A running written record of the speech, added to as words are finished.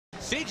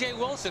C.J.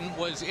 Wilson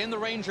was in the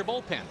Ranger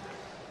bullpen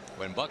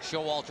when Buck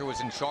Showalter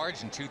was in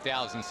charge in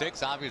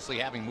 2006. Obviously,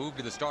 having moved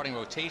to the starting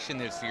rotation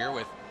this year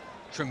with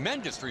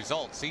tremendous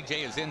results.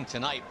 C.J. is in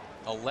tonight,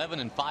 11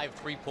 and 5,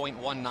 3.19.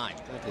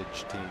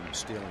 Vintage team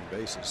stealing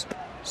bases.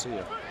 See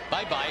ya.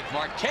 Bye-bye.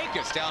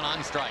 Markakis down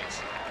on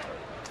strikes.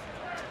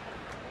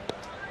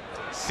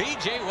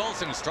 C.J.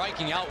 Wilson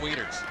striking out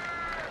Wieters.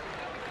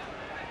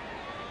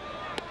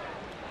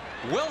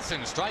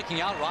 Wilson striking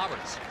out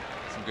Roberts.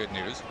 Some good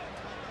news.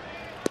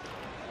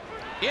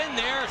 In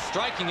there,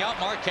 striking out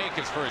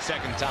Markakis for a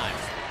second time.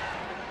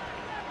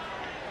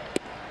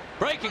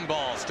 Breaking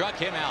ball struck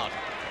him out.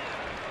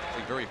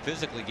 Very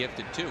physically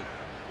gifted too.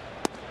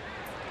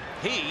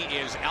 He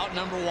is out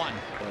number one.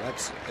 Well,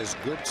 that's as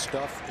good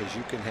stuff as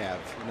you can have.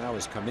 Now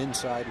he's come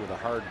inside with a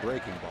hard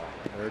breaking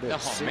ball. There it is.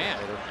 Oh man,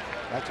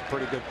 that's a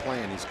pretty good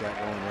plan he's got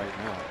going right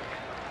now.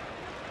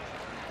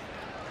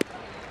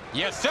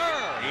 Yes, sir.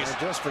 And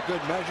just for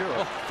good measure,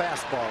 a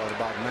fastball at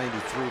about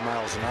 93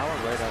 miles an hour,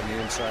 right on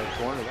the inside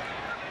corner.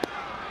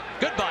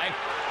 Goodbye.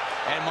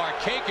 And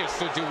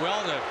Markakis would do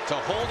well to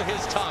hold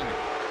his tongue.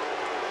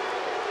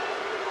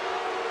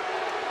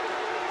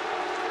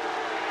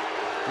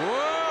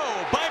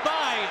 Whoa,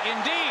 bye-bye.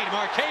 Indeed,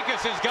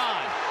 Markakis is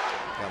gone.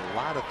 Got a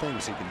lot of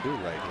things he can do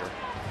right here.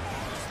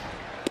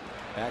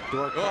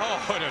 Backdoor.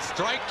 Oh, and a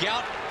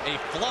strikeout, a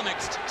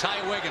flummoxed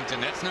Ty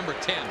Wigginton. That's number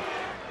 10.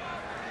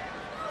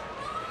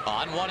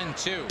 On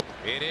 1-2.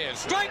 It is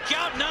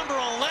strikeout number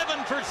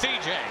 11 for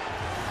CJ.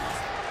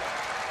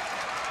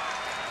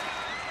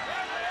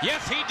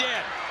 Yes, he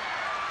did.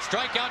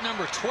 Strikeout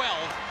number 12.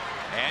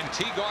 And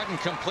Teagarden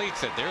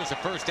completes it. There's the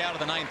first out of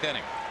the 9th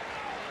inning.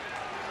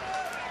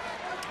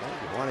 Well,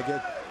 you want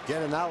to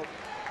get an out.